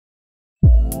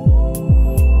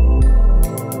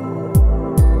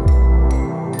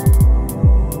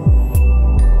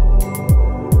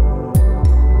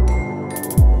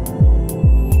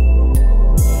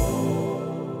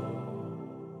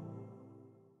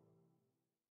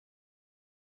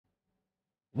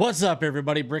What's up,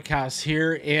 everybody? Brickhouse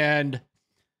here, and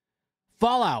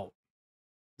Fallout,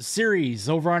 the series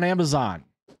over on Amazon.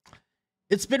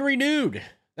 It's been renewed.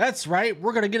 That's right.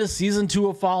 We're going to get a season 2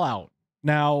 of Fallout.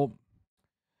 Now,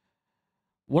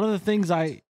 one of the things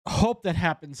I hope that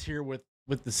happens here with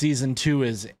the season 2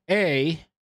 is I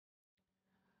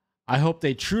hope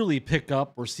they truly pick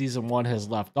up where season 1 has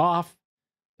left off.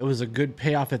 It was a good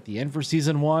payoff at the end for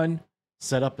season 1.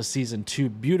 Set up a season 2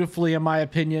 beautifully, in my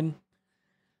opinion.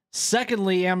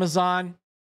 Secondly, Amazon,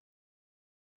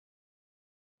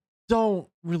 don't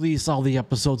release all the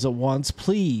episodes at once,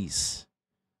 please.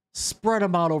 Spread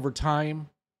them out over time.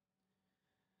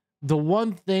 The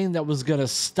one thing that was going to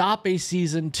stop a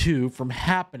season 2 from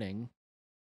happening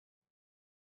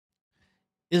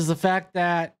is the fact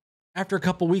that after a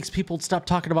couple weeks, people would stop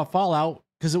talking about Fallout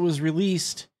because it was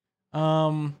released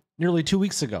nearly 2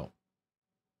 weeks ago.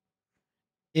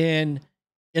 In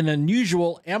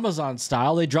unusual Amazon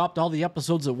style, they dropped all the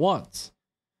episodes at once.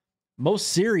 Most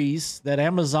series that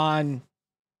Amazon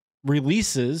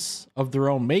releases of their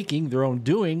own making, their own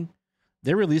doing,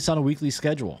 they release on a weekly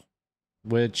schedule,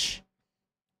 which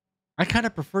I kind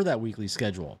of prefer that weekly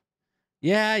schedule.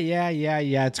 Yeah.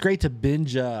 It's great to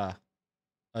binge a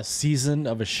season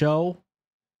of a show.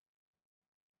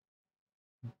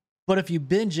 But if you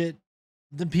binge it,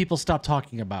 then people stop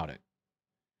talking about it.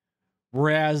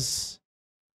 Whereas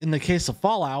in the case of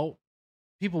Fallout,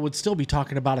 people would still be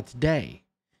talking about it today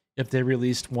if they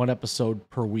released one episode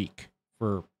per week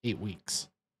for 8 weeks.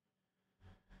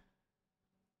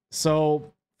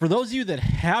 So for those of you that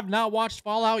have not watched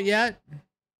Fallout yet,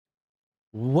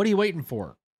 what are you waiting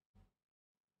for?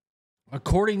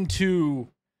 According to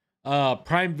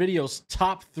Prime Video's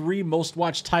top 3 most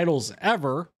watched titles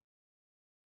ever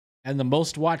and the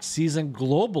most watched season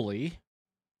globally,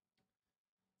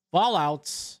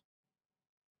 Fallout's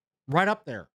right up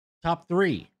there, top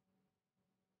 3.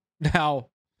 Now,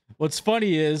 what's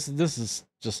funny is, this is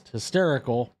just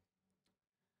hysterical.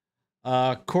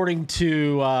 According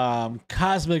to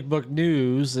Cosmic Book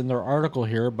News in their article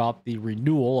here about the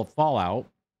renewal of Fallout,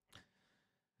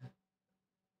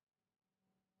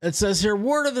 it says here,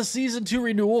 word of the season 2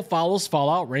 renewal follows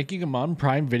Fallout ranking among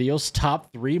Prime Video's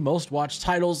top 3 most watched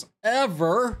titles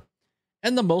ever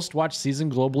and the most watched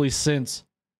season globally since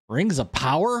Rings of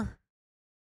Power.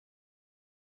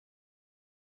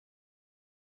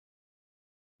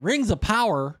 Rings of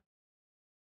Power?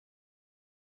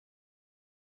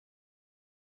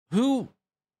 Who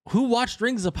watched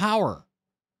Rings of Power?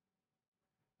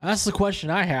 That's the question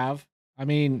I have. I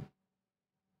mean,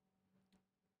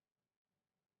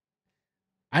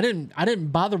 I didn't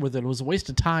bother with it. It was a waste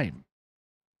of time.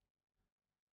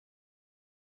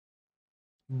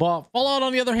 But Fallout,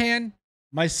 on the other hand,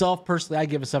 myself personally, I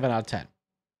give a 7 out of 10.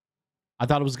 I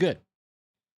thought it was good.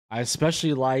 I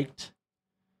especially liked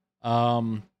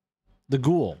the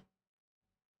Ghoul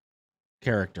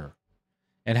character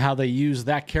and how they use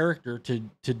that character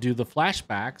to do the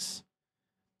flashbacks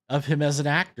of him as an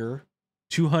actor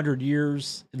 200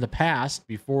 years in the past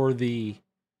before the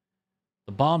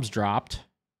bombs dropped,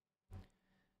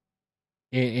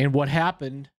 and what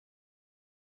happened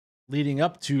leading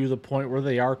up to the point where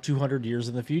they are 200 years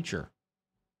in the future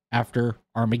after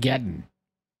Armageddon.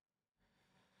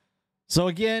 So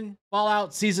again,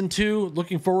 Fallout Season 2,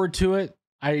 looking forward to it.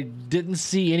 I didn't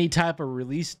see any type of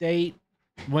release date,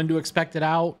 when to expect it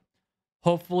out.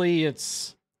 Hopefully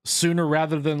it's sooner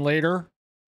rather than later.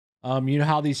 You know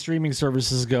how these streaming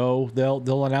services go.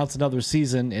 They'll announce another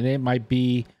season, and it might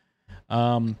be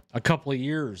a couple of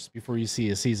years before you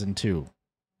see a Season 2,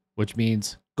 which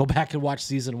means go back and watch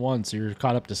Season 1 so you're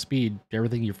caught up to speed to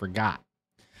everything you forgot.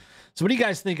 So what do you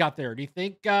guys think out there? Do you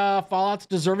think Fallout's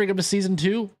deserving of a Season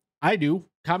 2? I do.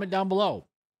 Comment down below.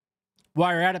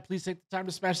 While you're at it, please take the time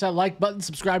to smash that like button.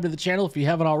 Subscribe to the channel if you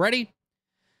haven't already.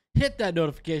 Hit that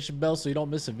notification bell so you don't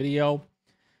miss a video.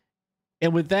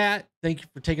 And with that, thank you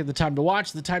for taking the time to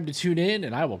watch, the time to tune in,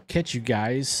 and I will catch you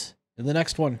guys in the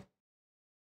next one.